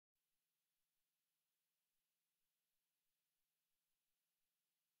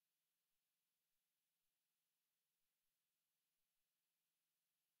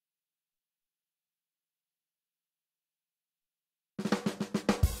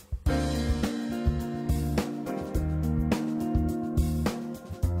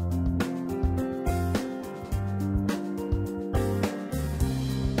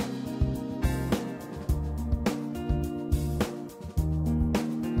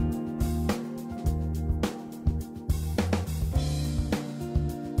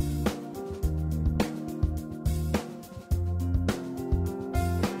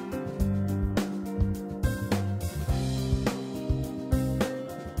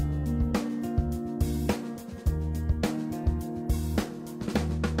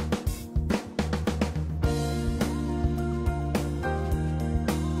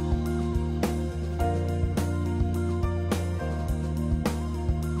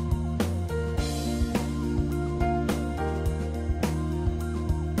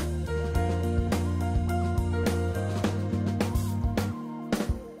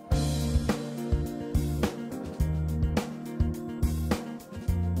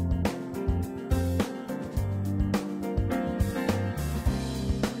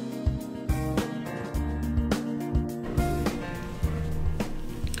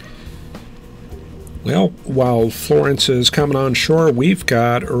Well, while Florence is coming on shore, we've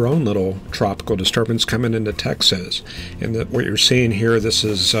got our own little tropical disturbance coming into Texas. And what you're seeing here, this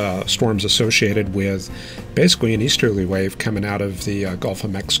is storms associated with basically an easterly wave coming out of the Gulf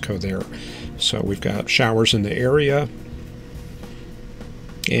of Mexico there. So we've got showers in the area.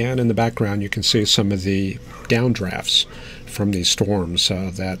 And in the background, you can see some of the downdrafts from these storms.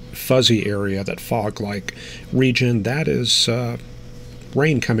 That fuzzy area, that fog-like region, that is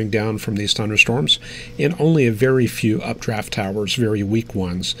rain coming down from these thunderstorms, and only a very few updraft towers, very weak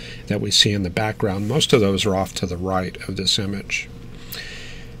ones, that we see in the background. Most of those are off to the right of this image.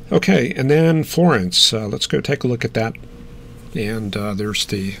 Okay, and then Florence. Let's go take a look at that. And there's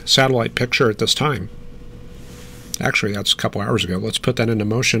the satellite picture at this time. Actually, that's a couple hours ago. Let's put that into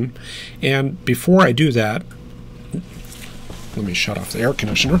motion. And before I do that, let me shut off the air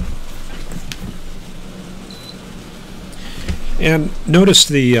conditioner. And notice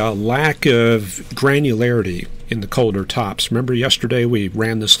the lack of granularity in the colder tops. Remember yesterday we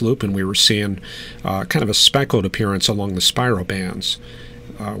ran this loop and we were seeing kind of a speckled appearance along the spiral bands.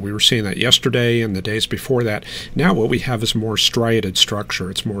 We were seeing that yesterday and the days before that. Now what we have is more striated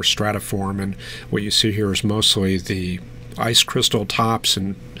structure. It's more stratiform, and what you see here is mostly the ice crystal tops,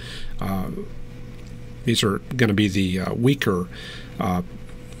 and these are going to be the weaker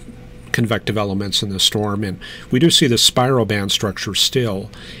convective elements in the storm. And we do see the spiral band structure still,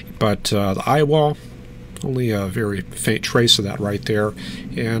 but the eye wall, only a very faint trace of that right there.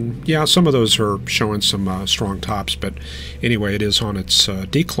 And yeah, some of those are showing some strong tops, but anyway, it is on its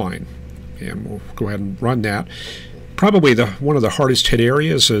decline, and we'll go ahead and run that. Probably one of the hardest hit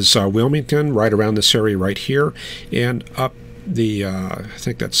areas is Wilmington, right around this area right here, and up the I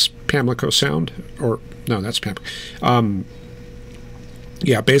think that's Pamlico Sound, or no, that's Pamlico.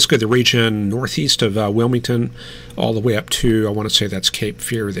 Yeah, basically the region northeast of Wilmington, all the way up to, I want to say that's Cape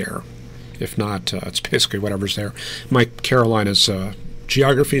Fear there. If not, it's basically whatever's there. My Carolina's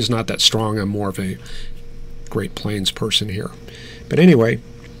geography is not that strong. I'm more of a Great Plains person here. But anyway,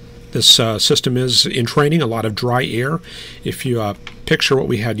 this system is in training, a lot of dry air. If you picture what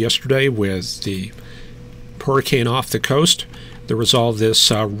we had yesterday with the hurricane off the coast, there was all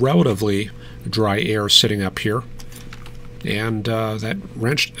this relatively dry air sitting up here. And that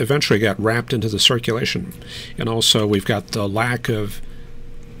eventually got wrapped into the circulation. And also we've got the lack of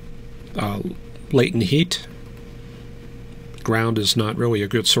latent heat. Ground is not really a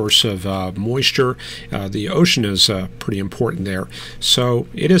good source of moisture. The ocean is pretty important there. So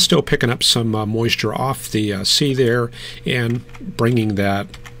it is still picking up some moisture off the sea there and bringing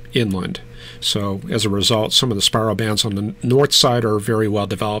that inland. So as a result, some of the spiral bands on the north side are very well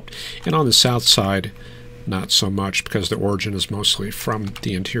developed, and on the south side not so much, because the origin is mostly from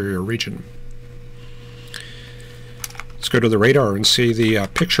the interior region. Let's go to the radar and see the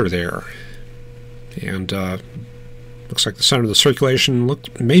picture there. And looks like the center of the circulation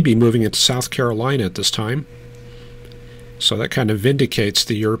may be moving into South Carolina at this time. So that kind of vindicates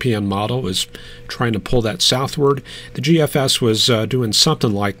the European model, is trying to pull that southward. The GFS was doing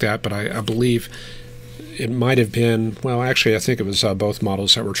something like that, but I believe it might have been, well, actually I think it was both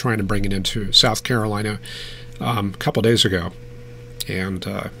models that were trying to bring it into South Carolina a couple days ago. And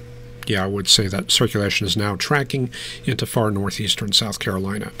yeah, I would say that circulation is now tracking into far northeastern South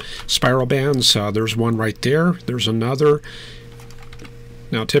Carolina. Spiral bands, there's one right there. There's another.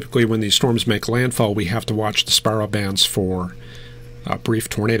 Now, typically when these storms make landfall, we have to watch the spiral bands for brief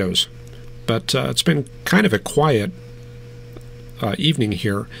tornadoes. But it's been kind of a quiet evening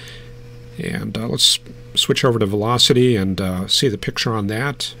here. And let's switch over to velocity and see the picture on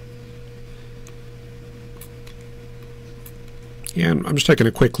that. And I'm just taking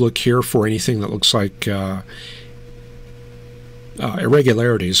a quick look here for anything that looks like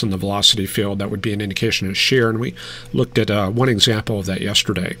irregularities in the velocity field. That would be an indication of shear, and we looked at one example of that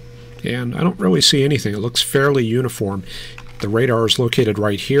yesterday. And I don't really see anything. It looks fairly uniform. The radar is located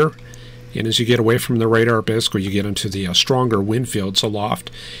right here, and as you get away from the radar, basically you get into the stronger wind fields aloft.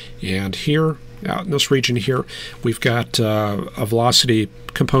 And here, out in this region here, we've got a velocity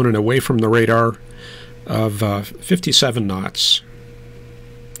component away from the radar of 57 knots.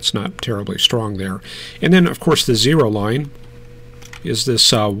 It's not terribly strong there. And then, of course, the zero line is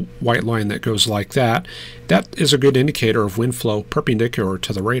this white line that goes like that. That is a good indicator of wind flow perpendicular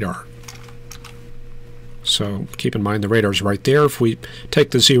to the radar. So keep in mind the radar's right there. If we take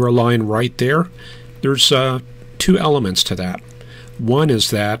the zero line right there, there's two elements to that. One is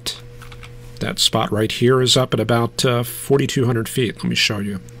that spot right here is up at about 4,200 feet. Let me show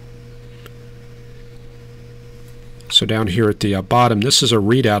you. So down here at the bottom, this is a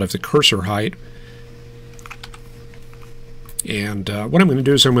readout of the cursor height. And what I'm going to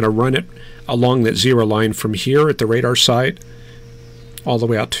do is I'm going to run it along that zero line from here at the radar site all the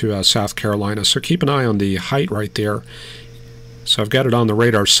way out to South Carolina. So keep an eye on the height right there. So I've got it on the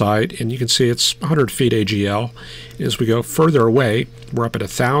radar site, and you can see it's 100 feet AGL. As we go further away, we're up at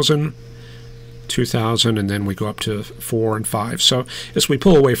 1,000, 2,000, and then we go up to 4 and 5. So as we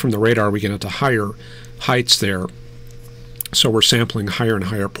pull away from the radar, we get into higher heights there. So we're sampling higher and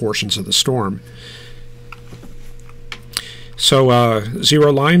higher portions of the storm. So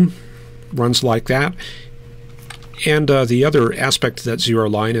zero line runs like that. And the other aspect of that zero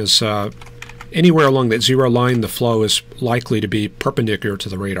line is anywhere along that zero line, the flow is likely to be perpendicular to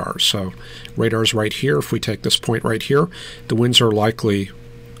the radar. So radar's right here. If we take this point right here, the winds are likely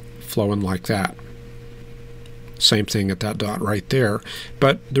flowing like that. Same thing at that dot right there.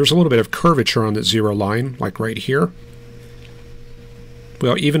 But there's a little bit of curvature on that zero line, like right here.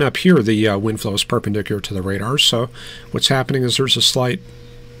 Well, even up here, the wind flow is perpendicular to the radar. So what's happening is there's a slight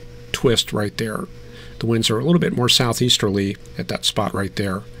twist right there. The winds are a little bit more southeasterly at that spot right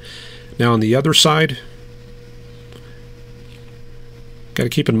there. Now on the other side, got to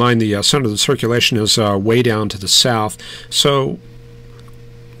keep in mind the center of the circulation is way down to the south. So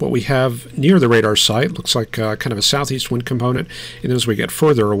what we have near the radar site looks like kind of a southeast wind component, and as we get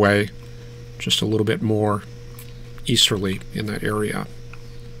further away, just a little bit more easterly in that area.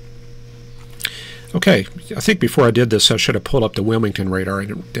 Okay, I think before I did this I should have pulled up the Wilmington radar. I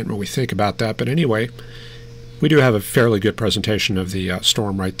didn't really think about that, but anyway, we do have a fairly good presentation of the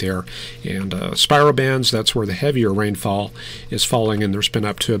storm right there. And spiral bands, that's where the heavier rainfall is falling, and there's been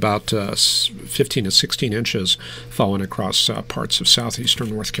up to about 15 to 16 inches falling across parts of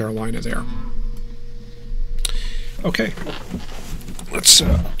southeastern North Carolina there. Okay, let's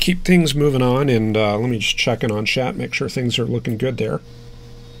keep things moving on, and let me just check in on chat, make sure things are looking good there.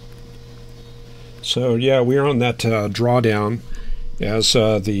 So yeah, we are on that drawdown as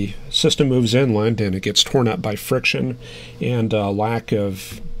the system moves inland and it gets torn up by friction and lack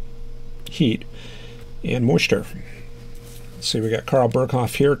of heat and moisture. Let's see, we got Carl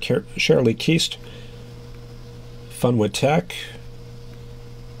Burkhoff here, Shirley Keast, Funwood Tech,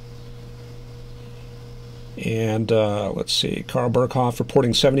 and let's see, Carl Burkhoff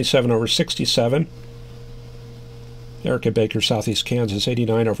reporting 77 over 67. Erica Baker, Southeast Kansas,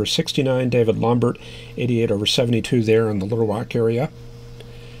 89 over 69. David Lombert, 88 over 72 there in the Little Rock area.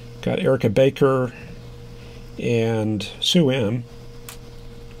 Got Erica Baker and Sue M.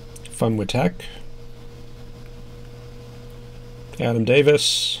 Funwood Tech. Adam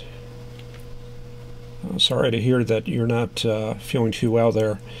Davis. Sorry to hear that you're not feeling too well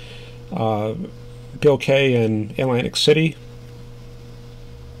there. Bill K. in Atlantic City.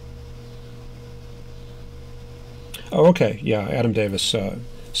 Oh, okay. Yeah, Adam Davis.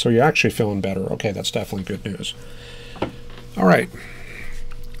 So you're actually feeling better. Okay, that's definitely good news. All right.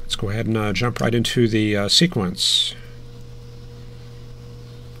 Let's go ahead and jump right into the sequence.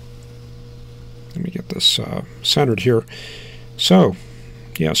 Let me get this centered here. So,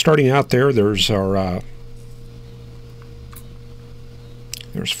 yeah, starting out there, there's our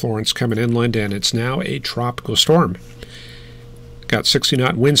there's Florence coming inland, and it's now a tropical storm. Got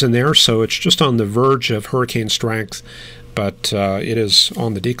 60-knot winds in there, so it's just on the verge of hurricane strength, but it is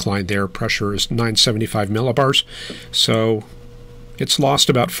on the decline there. Pressure is 975 millibars, so it's lost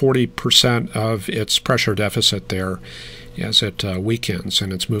about 40% of its pressure deficit there as it weakens,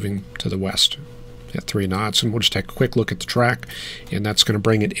 and it's moving to the west at 3 knots. And we'll just take a quick look at the track, and that's going to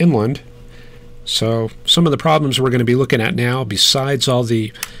bring it inland. So some of the problems we're going to be looking at now, besides all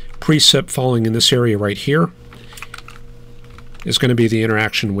the precip falling in this area right here, is going to be the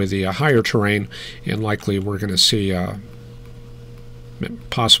interaction with the higher terrain, and likely we're going to see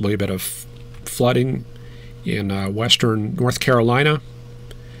possibly a bit of flooding in western North Carolina,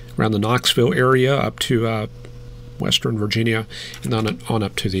 around the Knoxville area up to western Virginia, and then on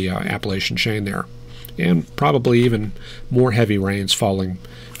up to the Appalachian chain there. And probably even more heavy rains falling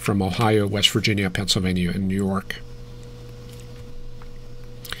from Ohio, West Virginia, Pennsylvania, and New York.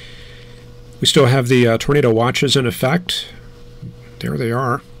 We still have the tornado watches in effect. There they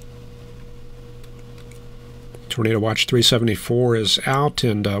are. Tornado Watch 374 is out,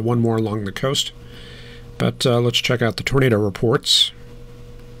 and one more along the coast. But let's check out the tornado reports.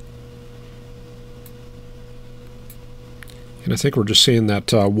 And I think we're just seeing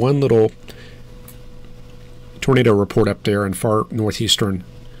that one little tornado report up there in far northeastern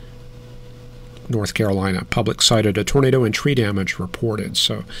North Carolina. Public cited a tornado and tree damage reported.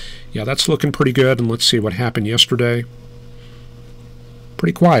 So, yeah, that's looking pretty good. And let's see what happened yesterday.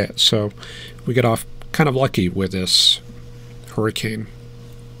 Pretty quiet, so we got off kind of lucky with this hurricane.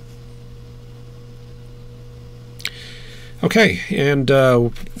 Okay, and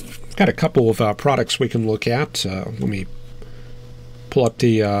got a couple of products we can look at. Let me pull up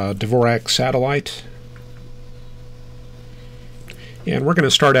the Dvorak satellite. And we're going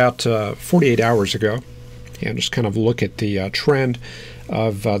to start out 48 hours ago and just kind of look at the trend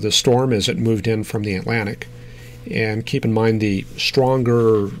of the storm as it moved in from the Atlantic. And keep in mind the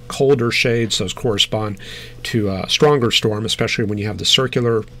stronger, colder shades, those correspond to a stronger storm, especially when you have the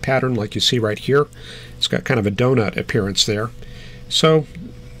circular pattern like you see right here. It's got kind of a donut appearance there. So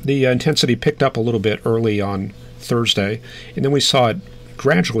the intensity picked up a little bit early on Thursday, and then we saw it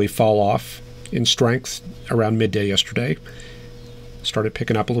gradually fall off in strength around midday yesterday. Started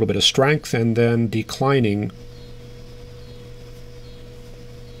picking up a little bit of strength and then declining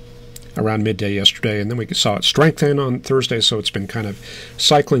around midday yesterday, and then we saw it strengthen on Thursday, so it's been kind of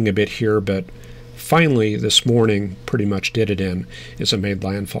cycling a bit here, but finally this morning pretty much did it in as it made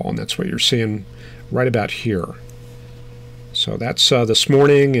landfall, and that's what you're seeing right about here. So that's this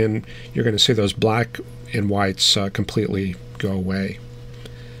morning, and you're going to see those black and whites completely go away.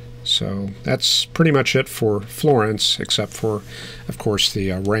 So that's pretty much it for Florence, except for, of course,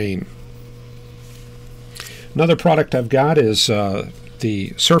 the rain. Another product I've got is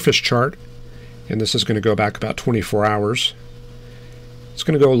the surface chart, and this is going to go back about 24 hours. It's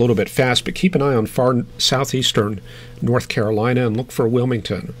going to go a little bit fast, but keep an eye on far southeastern North Carolina and look for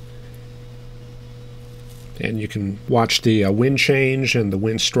Wilmington. And you can watch the wind change and the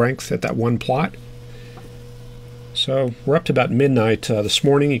wind strength at that one plot. So we're up to about midnight this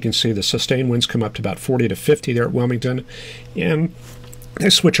morning. You can see the sustained winds come up to about 40 to 50 there at Wilmington, and they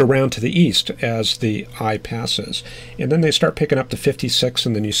switch around to the east as the eye passes, and then they start picking up to 56,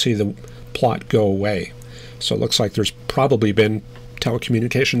 and then you see the plot go away. So it looks like there's probably been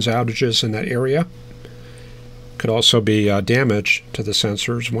telecommunications outages in that area. Could also be damage to the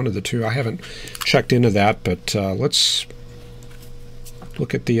sensors, one of the two. I haven't checked into that, but let's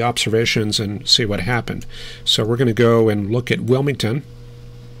look at the observations and see what happened. So we're going to go and look at Wilmington.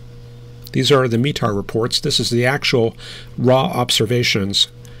 These are the METAR reports. This is the actual raw observations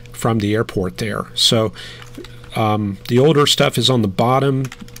from the airport there. So the older stuff is on the bottom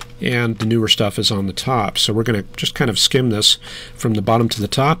and the newer stuff is on the top. So we're going to just kind of skim this from the bottom to the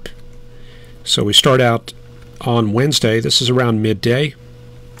top. So we start out on Wednesday. This is around midday.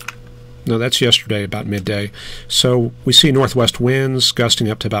 No, that's yesterday, about midday. So we see northwest winds gusting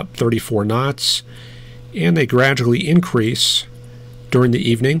up to about 34 knots, and they gradually increase during the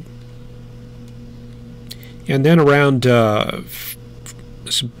evening. And then around,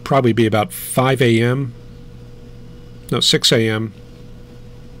 this would probably be about 5 a.m., no, 6 a.m.,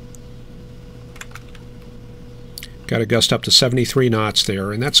 got a gust up to 73 knots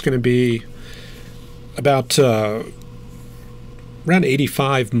there, and that's going to be about around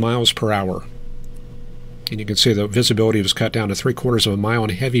 85 miles per hour. And you can see the visibility was cut down to 3/4 of a mile in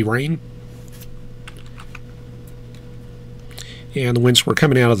heavy rain. And the winds were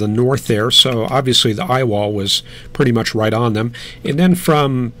coming out of the north there, so obviously the eye wall was pretty much right on them. And then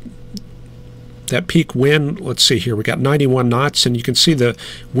from that peak wind, let's see here, we got 91 knots, and you can see the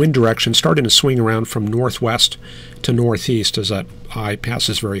wind direction starting to swing around from northwest to northeast as that eye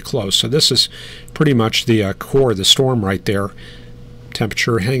passes very close. So this is pretty much the core of the storm right there.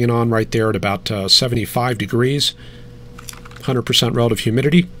 Temperature hanging on right there at about 75 degrees, 100% relative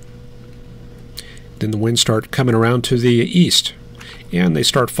humidity. Then the winds start coming around to the east, and they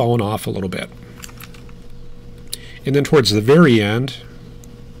start falling off a little bit. And then towards the very end,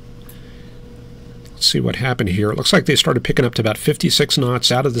 let's see what happened here. It looks like they started picking up to about 56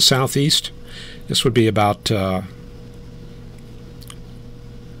 knots out of the southeast. This would be about, trying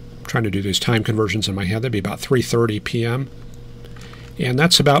to do these time conversions in my head, that'd be about 3:30 p.m. And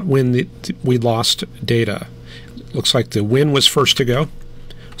that's about when we lost data. Looks like the wind was first to go,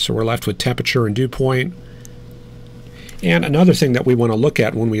 so we're left with temperature and dew point. And another thing that we want to look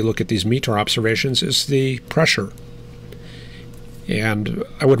at when we look at these METAR observations is the pressure. And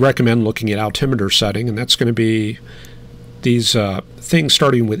I would recommend looking at altimeter setting, and that's going to be these things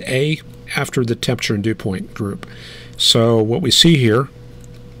starting with A after the temperature and dew point group. So what we see here,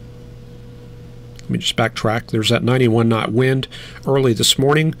 let me just backtrack, there's that 91 knot wind early this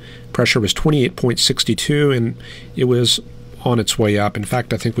morning. Pressure was 28.62, and it was on its way up. In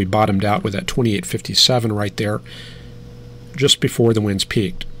fact, I think we bottomed out with that 28.57 right there just before the winds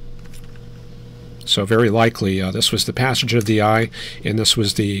peaked. So very likely this was the passage of the eye, and this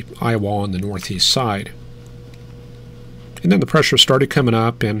was the eye wall on the northeast side. And then the pressure started coming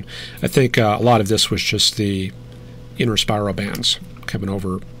up, and I think a lot of this was just the inner spiral bands coming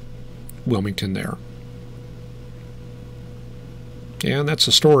over Wilmington there. And that's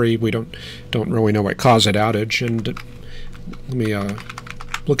the story. We don't really know what caused that outage, and let me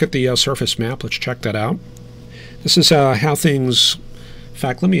look at the surface map. Let's check that out. This is how things... In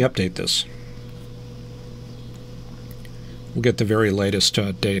fact, let me update this. We'll get the very latest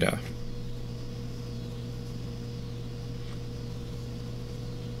data.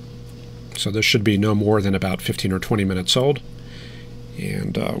 So this should be no more than about 15 or 20 minutes old.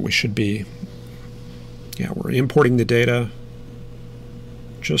 And we should be, yeah, we're importing the data.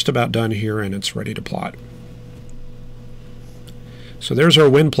 Just about done here, and it's ready to plot. So there's our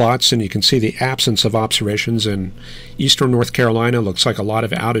wind plots, and you can see the absence of observations in eastern North Carolina. Looks like a lot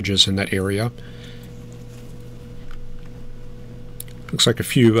of outages in that area. Looks like a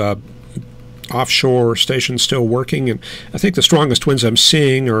few offshore stations still working, and I think the strongest winds I'm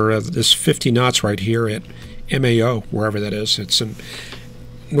seeing are this 50 knots right here at MAO, wherever that is. It's in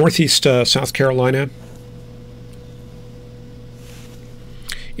northeast South Carolina.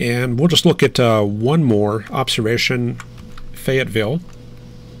 And we'll just look at one more observation, Fayetteville.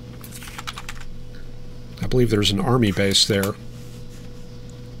 I believe there's an Army base there.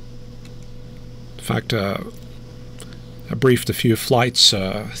 In fact, I briefed a few flights.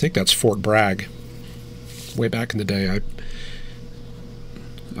 I think that's Fort Bragg. Way back in the day,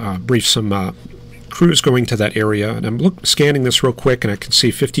 I briefed some crews going to that area. And I'm scanning this real quick, and I can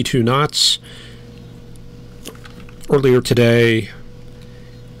see 52 knots earlier today,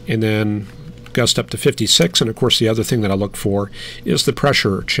 and then gust up to 56. And of course, the other thing that I look for is the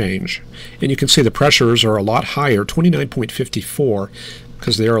pressure change. And you can see the pressures are a lot higher, 29.54,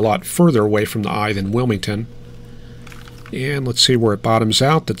 because they are a lot further away from the eye than Wilmington. And let's see where it bottoms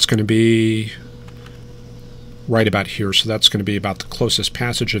out. That's going to be right about here. So that's going to be about the closest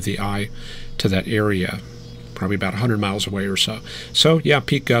passage of the eye to that area. Probably about 100 miles away or so. So yeah,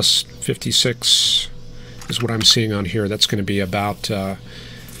 peak gust 56 is what I'm seeing on here. That's going to be about...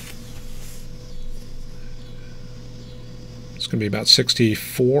 it's going to be about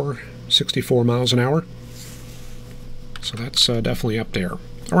 64 miles an hour. So that's definitely up there.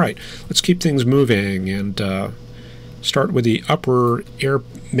 All right, let's keep things moving and start with the upper air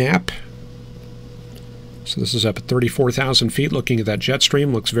map. So this is up at 34,000 feet. Looking at that jet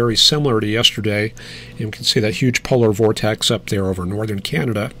stream, looks very similar to yesterday. And you can see that huge polar vortex up there over northern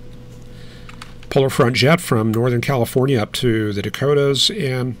Canada. Polar front jet from northern California up to the Dakotas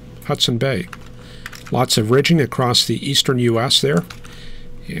and Hudson Bay. Lots of ridging across the eastern U.S. there.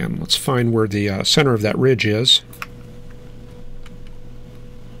 And let's find where the center of that ridge is.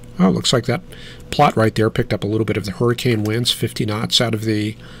 Oh, it looks like that plot right there picked up a little bit of the hurricane winds, 50 knots out of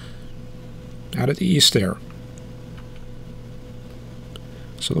the east there.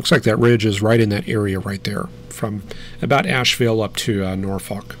 So it looks like that ridge is right in that area right there, from about Asheville up to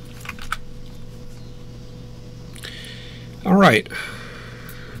Norfolk. All right,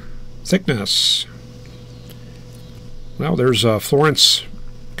 thickness. Well, there's Florence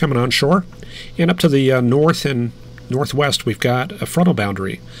coming on shore, and up to the north and northwest we've got a frontal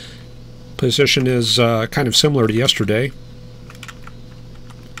boundary. Position is kind of similar to yesterday.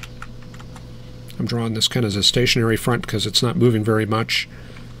 I'm drawing this kind of as a stationary front because it's not moving very much.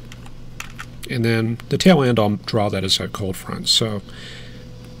 And then the tail end, I'll draw that as a cold front. So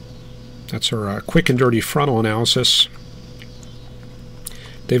that's our quick and dirty frontal analysis.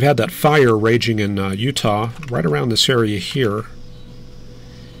 They've had that fire raging in Utah, right around this area here.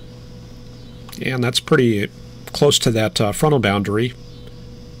 And that's pretty close to that frontal boundary.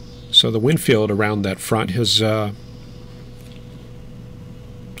 So the wind field around that front has kind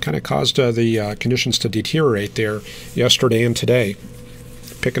of caused the conditions to deteriorate there yesterday and today.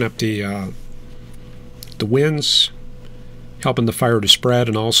 Picking up the winds, helping the fire to spread,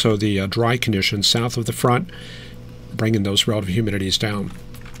 and also the dry conditions south of the front, bringing those relative humidities down.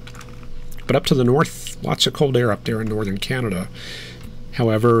 But up to the north, lots of cold air up there in northern Canada.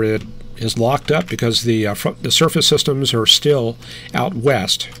 However, it is locked up because the surface systems are still out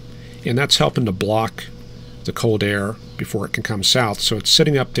west, and that's helping to block the cold air before it can come south. So it's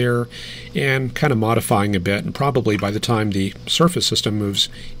sitting up there and kind of modifying a bit, and probably by the time the surface system moves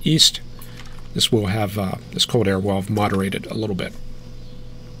east, this will have this cold air will have moderated a little bit.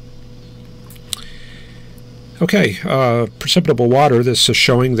 Okay, precipitable water. This is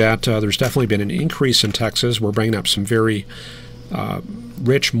showing that there's definitely been an increase in Texas. We're bringing up some very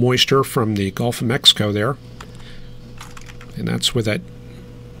rich moisture from the Gulf of Mexico there, and that's with that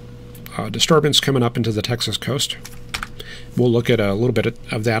disturbance coming up into the Texas coast. We'll look at a little bit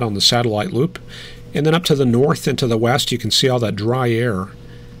of that on the satellite loop. And then up to the north and to the west, you can see all that dry air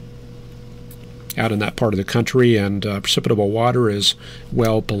out in that part of the country, and precipitable water is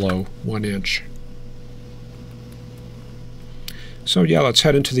well below 1 inch. So yeah, let's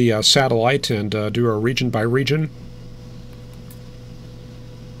head into the satellite and do our region by region.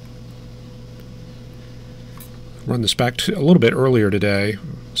 run this back to a little bit earlier today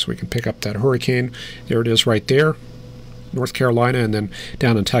so we can pick up that hurricane. There it is right there, North Carolina, and then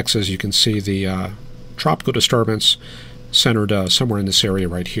down in Texas you can see the tropical disturbance centered somewhere in this area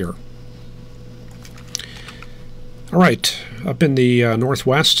right here. All right, up in the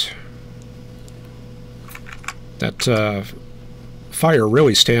northwest, that fire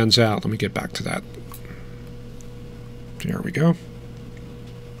really stands out. Let me get back to that. There we go.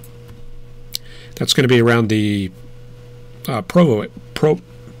 That's going to be around the Provo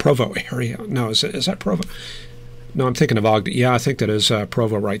area. No, is that Provo? No, I'm thinking of Ogden. Yeah, I think that is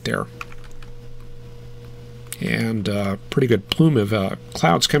Provo right there. And pretty good plume of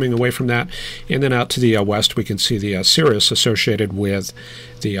clouds coming away from that. And then out to the west, we can see the cirrus associated with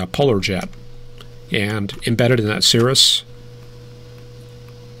the polar jet. And embedded in that cirrus,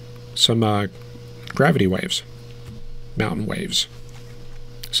 some gravity waves, mountain waves.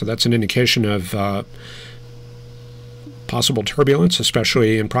 So that's an indication of possible turbulence,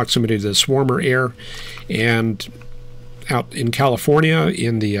 especially in proximity to this warmer air. And out in California,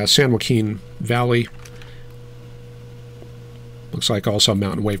 in the San Joaquin Valley, looks like also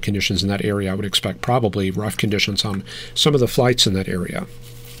mountain wave conditions in that area. I would expect probably rough conditions on some of the flights in that area.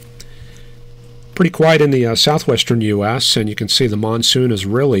 Pretty quiet in the southwestern U.S., and you can see the monsoon is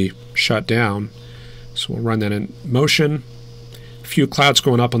really shut down. So we'll run that in motion. A few clouds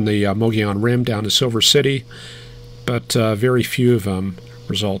going up on the Mogollon Rim down to Silver City, but very few of them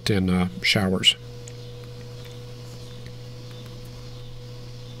result in showers.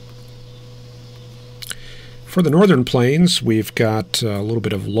 For the northern plains, we've got a little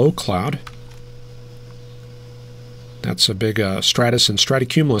bit of low cloud. That's a big stratus and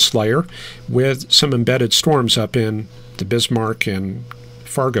stratocumulus layer with some embedded storms up in the Bismarck and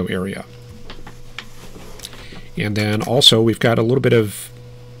Fargo area. And then also we've got a little bit of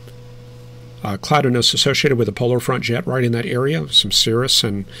cloudiness associated with a polar front jet right in that area, some cirrus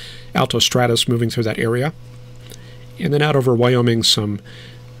and altostratus moving through that area. And then out over Wyoming, some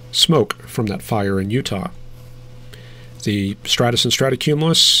smoke from that fire in Utah. The stratus and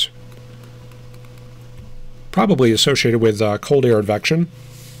stratocumulus probably associated with cold air advection.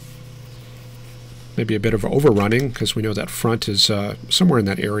 Maybe a bit of overrunning because we know that front is somewhere in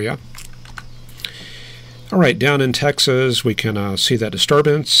that area. All right, down in Texas, we can see that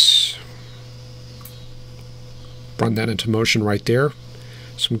disturbance. Run that into motion right there.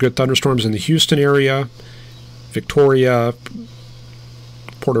 Some good thunderstorms in the Houston area, Victoria,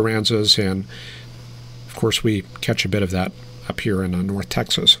 Port Aransas, and of course we catch a bit of that up here in North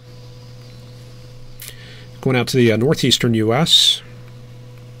Texas. Going out to the northeastern U.S.,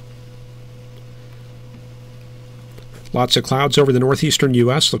 lots of clouds over the northeastern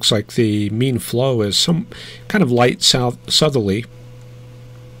U.S. Looks like the mean flow is some kind of light southerly,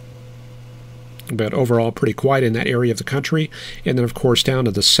 but overall pretty quiet in that area of the country. And then, of course, down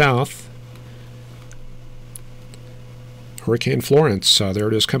to the south, Hurricane Florence. There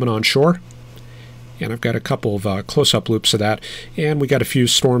it is coming on shore. And I've got a couple of close-up loops of that. And we got a few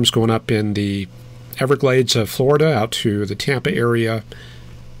storms going up in the Everglades of Florida out to the Tampa area,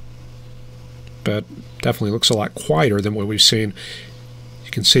 but definitely looks a lot quieter than what we've seen. You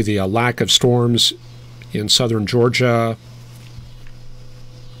can see the lack of storms in southern Georgia,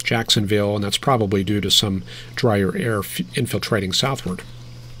 Jacksonville, and that's probably due to some drier air infiltrating southward.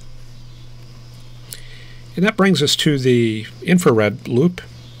 And that brings us to the infrared loop.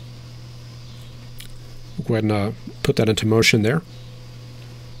 We'll go ahead and put that into motion there.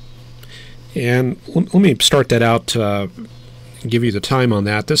 And let me start that out, give you the time on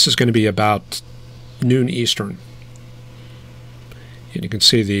that. This is going to be about noon Eastern. And you can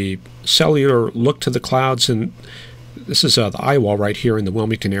see the cellular look to the clouds, and this is the eye wall right here in the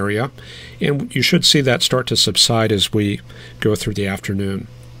Wilmington area. And you should see that start to subside as we go through the afternoon.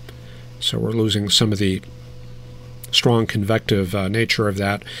 So we're losing some of the strong convective nature of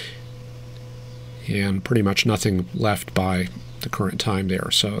that, and pretty much nothing left by the current time there.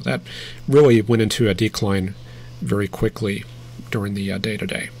 So that really went into a decline very quickly during the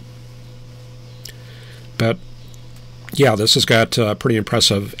day-to-day. But yeah, this has got a pretty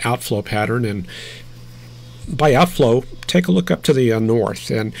impressive outflow pattern, and by outflow, take a look up to the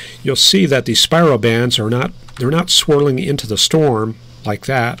north, and you'll see that these spiral bands are they're not swirling into the storm like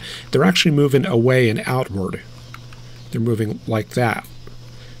that. They're actually moving away and outward. They're moving like that.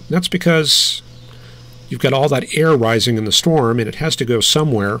 And that's because you've got all that air rising in the storm, and it has to go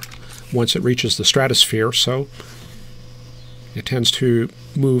somewhere once it reaches the stratosphere, so it tends to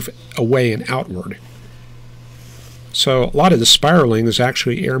move away and outward. So a lot of the spiraling is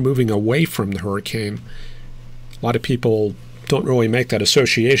actually air moving away from the hurricane. A lot of people don't really make that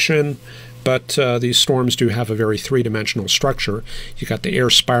association, but these storms do have a very three-dimensional structure. You got the air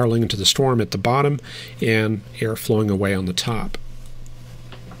spiraling into the storm at the bottom and air flowing away on the top.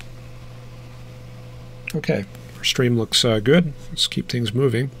 Okay, our stream looks good. Let's keep things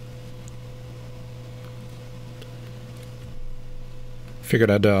moving. Figured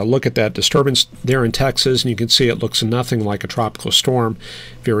I'd look at that disturbance there in Texas, and you can see it looks nothing like a tropical storm.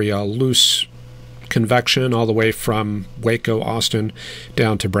 Very loose convection all the way from Waco, Austin,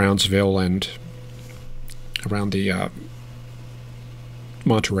 down to Brownsville and around the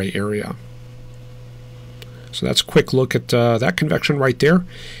Monterey area. So that's a quick look at that convection right there,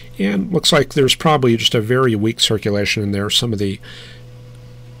 and looks like there's probably just a very weak circulation in there. Some of the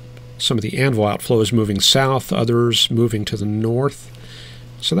anvil outflow is moving south, others moving to the north.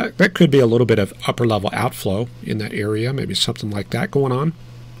 So that could be a little bit of upper level outflow in that area, maybe something like that going on.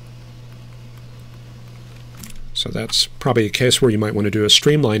 So that's probably a case where you might want to do a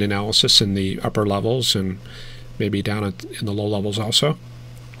streamline analysis in the upper levels and maybe down in the low levels also.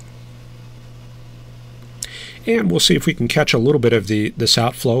 And we'll see if we can catch a little bit of this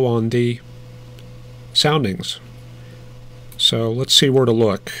outflow on the soundings. So let's see where to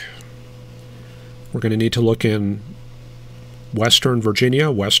look. We're going to need to look in western Virginia,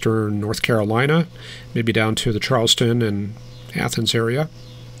 western North Carolina, maybe down to the Charleston and Athens area.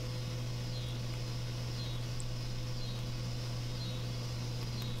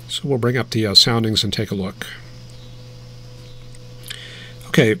 So we'll bring up the soundings and take a look.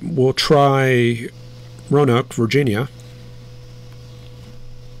 Okay, we'll try Roanoke, Virginia.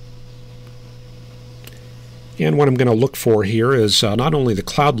 And what I'm going to look for here is not only the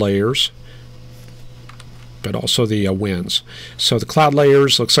cloud layers, but also the winds. So the cloud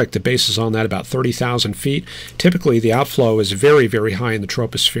layers, looks like the base is on that about 30,000 feet. Typically the outflow is very, very high in the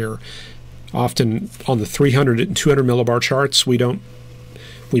troposphere. Often on the 300 and 200 millibar charts, we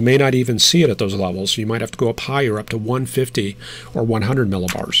may not even see it at those levels. You might have to go up higher, up to 150 or 100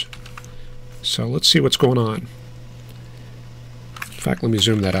 millibars. So let's see what's going on. In fact, let me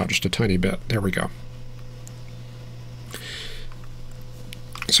zoom that out just a tiny bit. There we go.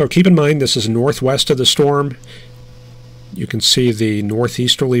 So keep in mind this is northwest of the storm. You can see the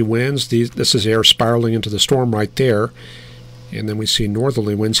northeasterly winds. This is air spiraling into the storm right there. And then we see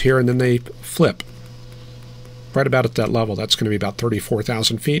northerly winds here, and then they flip. Right about at that level, that's going to be about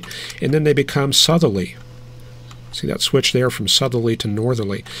 34,000 feet. And then they become southerly. See that switch there from southerly to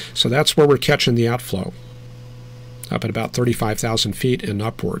northerly. So that's where we're catching the outflow, up at about 35,000 feet and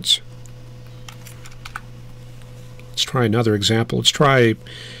upwards. Let's try another example. Let's try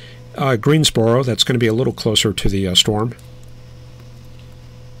Greensboro. That's going to be a little closer to the storm.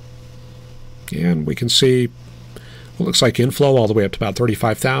 And we can see what looks like inflow all the way up to about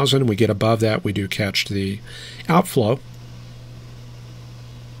 35,000. We get above that, we do catch the outflow.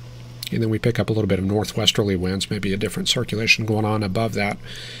 And then we pick up a little bit of northwesterly winds, maybe a different circulation going on above that.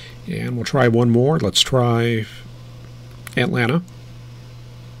 And we'll try one more. Let's try Atlanta.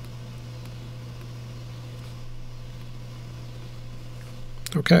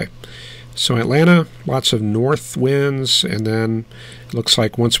 Okay, so Atlanta, lots of north winds, and then it looks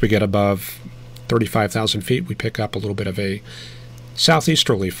like once we get above 35,000 feet, we pick up a little bit of a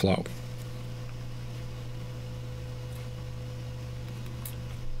southeasterly flow.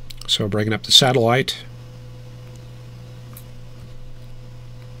 So bringing up the satellite.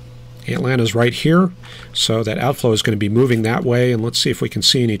 Atlanta's right here, so that outflow is going to be moving that way, and let's see if we can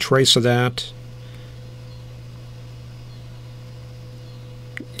see any trace of that.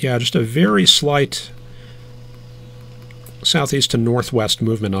 Yeah, just a very slight southeast to northwest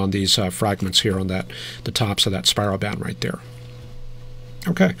movement on these fragments here on the tops of that spiral band right there.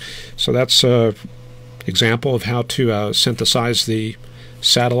 Okay, so that's an example of how to synthesize the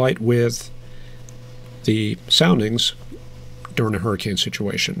satellite with the soundings during a hurricane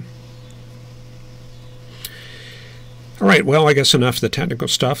situation. All right, well, I guess enough of the technical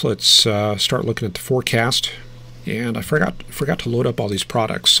stuff. Let's start looking at the forecast. And I forgot to load up all these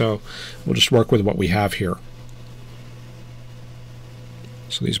products, so we'll just work with what we have here.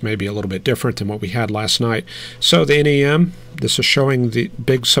 So these may be a little bit different than what we had last night. So the NEM, this is showing the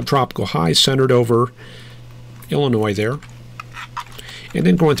big subtropical high centered over Illinois there. And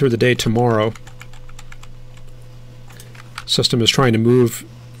then going through the day tomorrow, system is trying to move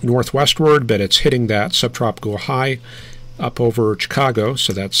northwestward, but it's hitting that subtropical high up over Chicago,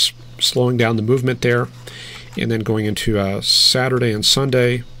 so that's slowing down the movement there. And then going into Saturday and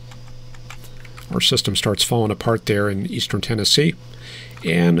Sunday, our system starts falling apart there in eastern Tennessee.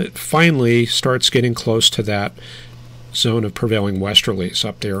 And it finally starts getting close to that zone of prevailing westerlies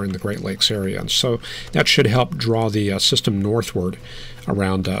up there in the Great Lakes area. And so that should help draw the system northward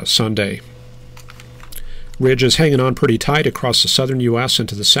around Sunday ridge is hanging on pretty tight across the southern U.S.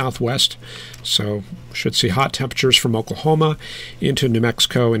 into the southwest, so should see hot temperatures from Oklahoma into New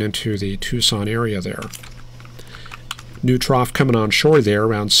Mexico and into the Tucson area there. New trough coming on shore there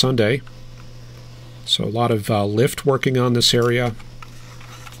around Sunday, so a lot of lift working on this area.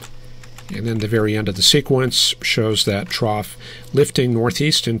 And then the very end of the sequence shows that trough lifting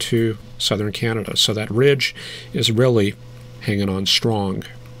northeast into southern Canada. So that ridge is really hanging on strong.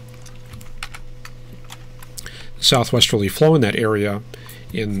 Southwesterly flow in that area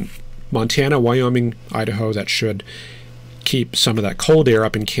in Montana, Wyoming, Idaho, that should keep some of that cold air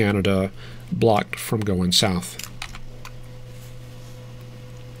up in Canada blocked from going south.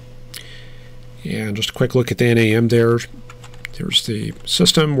 And just a quick look at the NAM there. There's the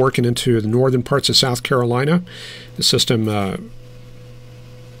system working into the northern parts of South Carolina. The system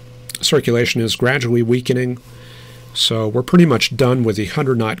circulation is gradually weakening, so we're pretty much done with the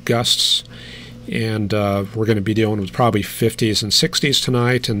 100-knot gusts, and we're going to be dealing with probably 50s and 60s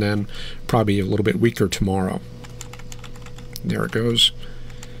tonight, and then probably a little bit weaker tomorrow. There it goes.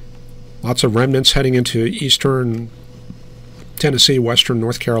 Lots of remnants heading into eastern Tennessee, western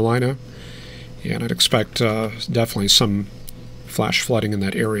North Carolina, and I'd expect definitely some flash flooding in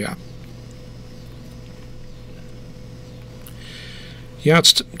that area. Yeah,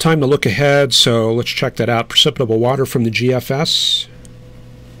 it's time to look ahead, so let's check that out. Precipitable water from the GFS.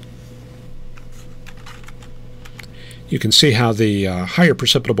 You can see how the higher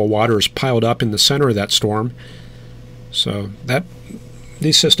precipitable water is piled up in the center of that storm. So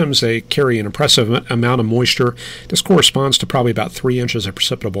these systems, they carry an impressive amount of moisture. This corresponds to probably about 3 inches of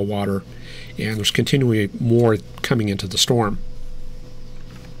precipitable water, and there's continually more coming into the storm.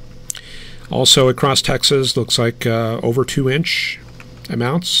 Also across Texas, looks like over 2-inch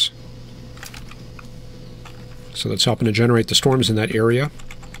amounts. So that's helping to generate the storms in that area.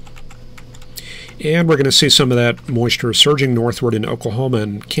 And we're going to see some of that moisture surging northward in Oklahoma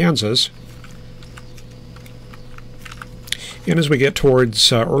and Kansas. And as we get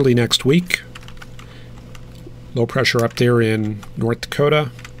towards early next week, low pressure up there in North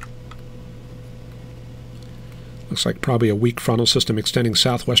Dakota. Looks like probably a weak frontal system extending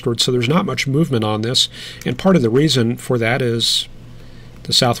southwestward, so there's not much movement on this. And part of the reason for that is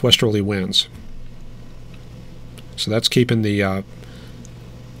the southwesterly winds. So that's keeping the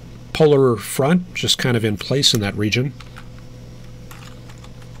polar front just kind of in place in that region.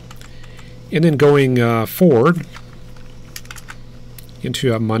 And then going forward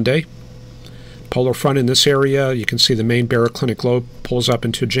into Monday, polar front in this area, you can see the main baroclinic lobe pulls up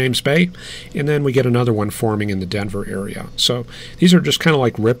into James Bay, and then we get another one forming in the Denver area. So these are just kind of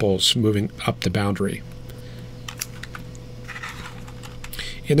like ripples moving up the boundary.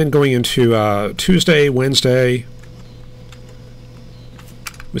 And then going into Tuesday, Wednesday,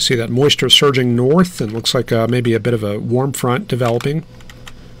 we see that moisture surging north, and looks like maybe a bit of a warm front developing,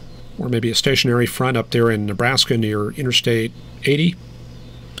 or maybe a stationary front up there in Nebraska near Interstate 80.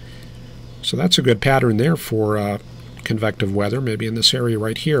 So that's a good pattern there for convective weather, maybe in this area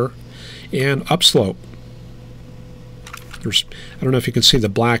right here. And upslope. I don't know if you can see the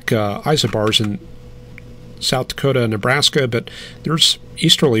black isobars in South Dakota and Nebraska, but there's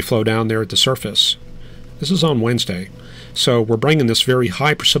easterly flow down there at the surface. This is on Wednesday. So we're bringing this very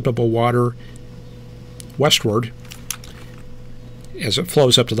high precipitable water westward. As it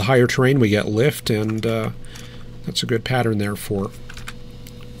flows up to the higher terrain, we get lift, and that's a good pattern there for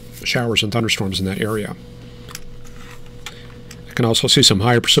showers and thunderstorms in that area. I can also see some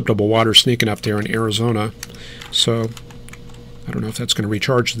higher precipitable water sneaking up there in Arizona, so I don't know if that's going to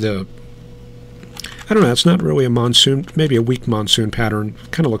recharge the... I don't know, it's not really a monsoon, maybe a weak monsoon pattern.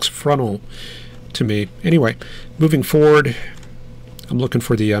 Kind of looks frontal to me. Anyway, moving forward, I'm looking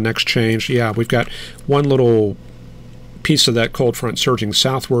for the next change. Yeah, we've got one little piece of that cold front surging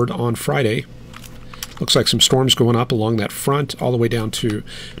southward on Friday. Looks like some storms going up along that front all the way down to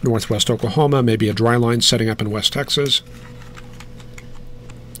northwest Oklahoma, maybe a dry line setting up in West Texas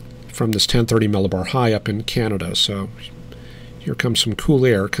from this 1030 millibar high up in Canada. So here comes some cool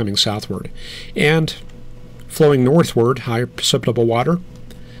air coming southward. And flowing northward, high precipitable water.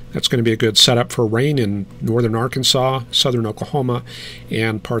 That's going to be a good setup for rain in northern Arkansas, southern Oklahoma,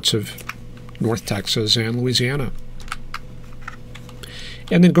 and parts of North Texas and Louisiana.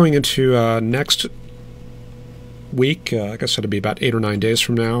 And then going into next week, I guess it'll be about 8 or 9 days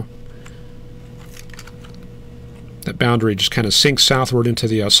from now, that boundary just kind of sinks southward into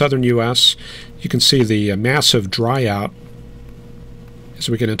the southern U.S. You can see the massive dry out as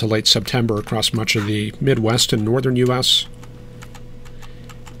we get into late September across much of the Midwest and northern U.S.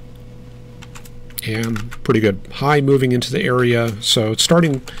 And pretty good high moving into the area, so it's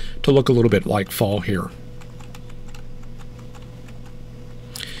starting to look a little bit like fall here.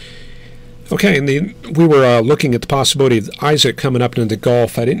 Okay, and we were looking at the possibility of Isaac coming up into the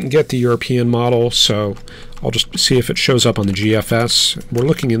Gulf. I didn't get the European model, so I'll just see if it shows up on the GFS. We're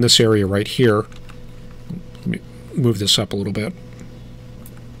looking in this area right here. Let me move this up a little bit.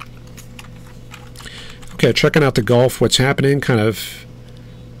 Okay, checking out the Gulf, what's happening, kind of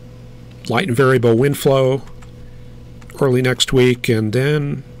light and variable wind flow early next week, and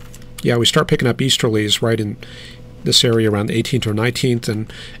then, yeah, we start picking up easterlies right in this area around the 18th or 19th,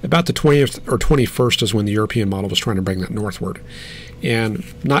 and about the 20th or 21st is when the European model was trying to bring that northward. And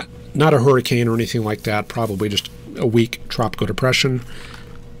not a hurricane or anything like that, probably just a weak tropical depression.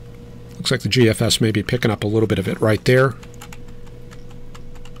 Looks like the GFS may be picking up a little bit of it right there.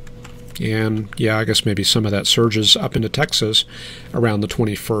 And yeah, I guess maybe some of that surges up into Texas around the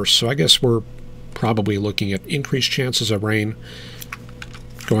 21st. So I guess we're probably looking at increased chances of rain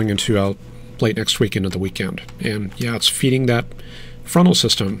going into late next week into the weekend. And yeah, it's feeding that frontal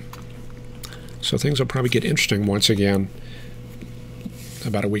system. So things will probably get interesting once again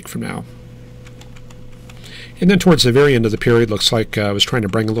about a week from now. And then towards the very end of the period, looks like I was trying to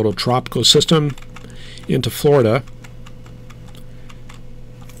bring a little tropical system into Florida.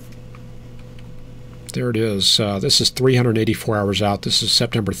 There it is. This is 384 hours out. This is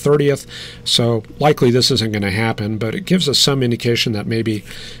September 30th. So likely this isn't going to happen, but it gives us some indication that maybe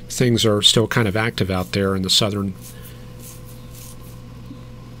things are still kind of active out there in the southern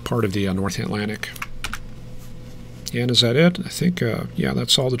part of the North Atlantic. And is that it? I think, yeah,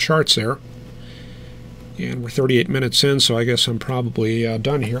 that's all the charts there. And we're 38 minutes in, so I guess I'm probably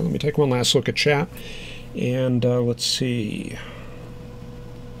done here. Let me take one last look at chat. And let's see.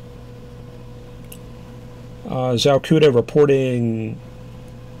 Zalcuda reporting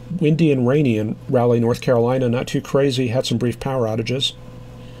windy and rainy in Raleigh, North Carolina. Not too crazy. Had some brief power outages.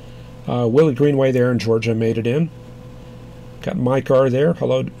 Willie Greenway there in Georgia made it in. Got Mike R there.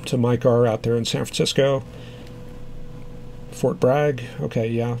 Hello to Mike R out there in San Francisco. Fort Bragg. Okay,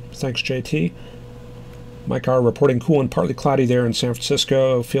 yeah. Thanks, JT. Mike R reporting cool and partly cloudy there in San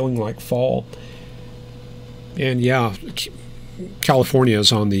Francisco. Feeling like fall. And yeah, California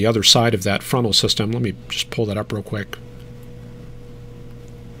is on the other side of that frontal system. Let me just pull that up real quick.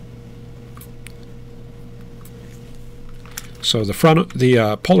 So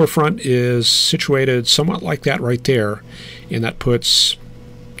the polar front is situated somewhat like that right there, and that puts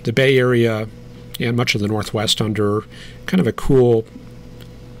the Bay Area and much of the Northwest under kind of a cool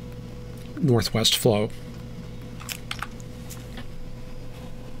northwest flow.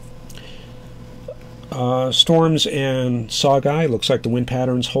 Storms and Saugai. Looks like the wind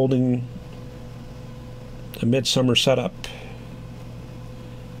pattern's holding a midsummer setup.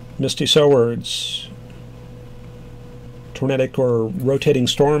 Misty sowards. Tornadic or rotating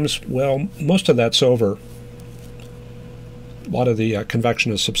storms. Well, most of that's over. A lot of the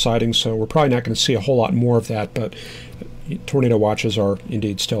convection is subsiding, so we're probably not going to see a whole lot more of that, but tornado watches are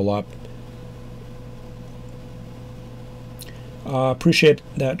indeed still up. Appreciate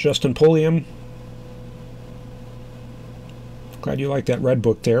that, Justin Pulliam. Glad you like that red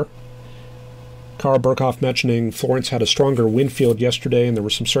book there. Carl Burkhoff mentioning Florence had a stronger wind field yesterday and there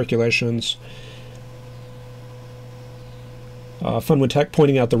were some circulations. Funwood Tech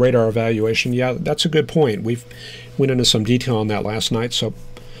pointing out the radar evaluation. Yeah, that's a good point. We've went into some detail on that last night, so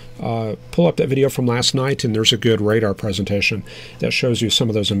pull up that video from last night and there's a good radar presentation that shows you some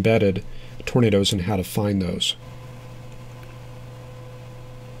of those embedded tornadoes and how to find those.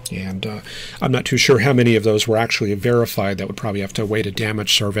 And I'm not too sure how many of those were actually verified. That would probably have to wait a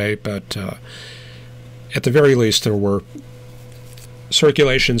damage survey, but at the very least there were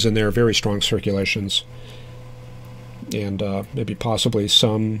circulations in there, very strong circulations, and maybe possibly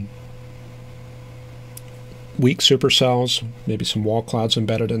some weak supercells, maybe some wall clouds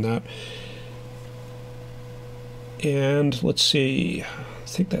embedded in that. And let's see, I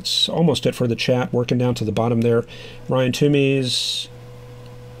think that's almost it for the chat. Working down to the bottom there, Ryan Toomey's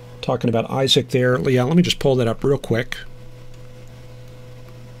talking about Isaac there. Yeah, let me just pull that up real quick.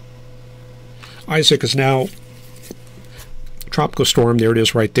 Isaac is now tropical storm. There it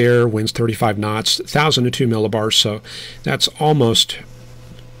is right there. Winds 35 knots, 1,002 millibars. So that's almost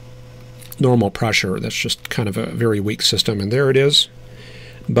normal pressure. That's just kind of a very weak system. And there it is.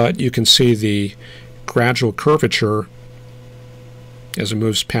 But you can see the gradual curvature as it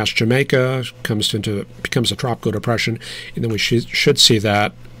moves past Jamaica, becomes a tropical depression, and then we should see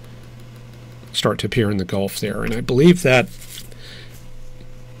that start to appear in the Gulf there. And I believe that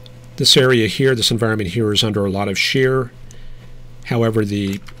this area here, this environment here, is under a lot of shear. However,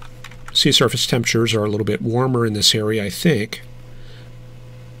 the sea surface temperatures are a little bit warmer in this area, I think.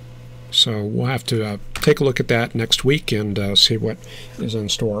 So we'll have to take a look at that next week and see what is in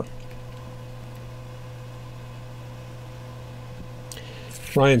store.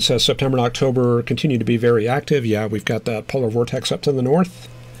 Ryan says September and October continue to be very active. Yeah, we've got that polar vortex up to the north.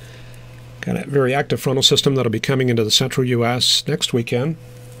 Got a very active frontal system that'll be coming into the central U.S. next weekend.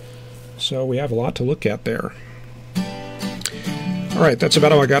 So we have a lot to look at there. All right, that's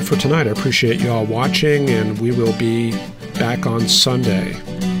about all I got for tonight. I appreciate you all watching, and we will be back on Sunday.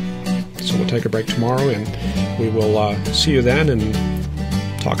 So we'll take a break tomorrow, and we will see you then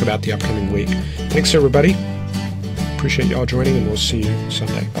and talk about the upcoming week. Thanks, everybody. Appreciate you all joining, and we'll see you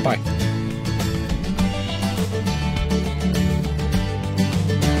Sunday. Bye-bye.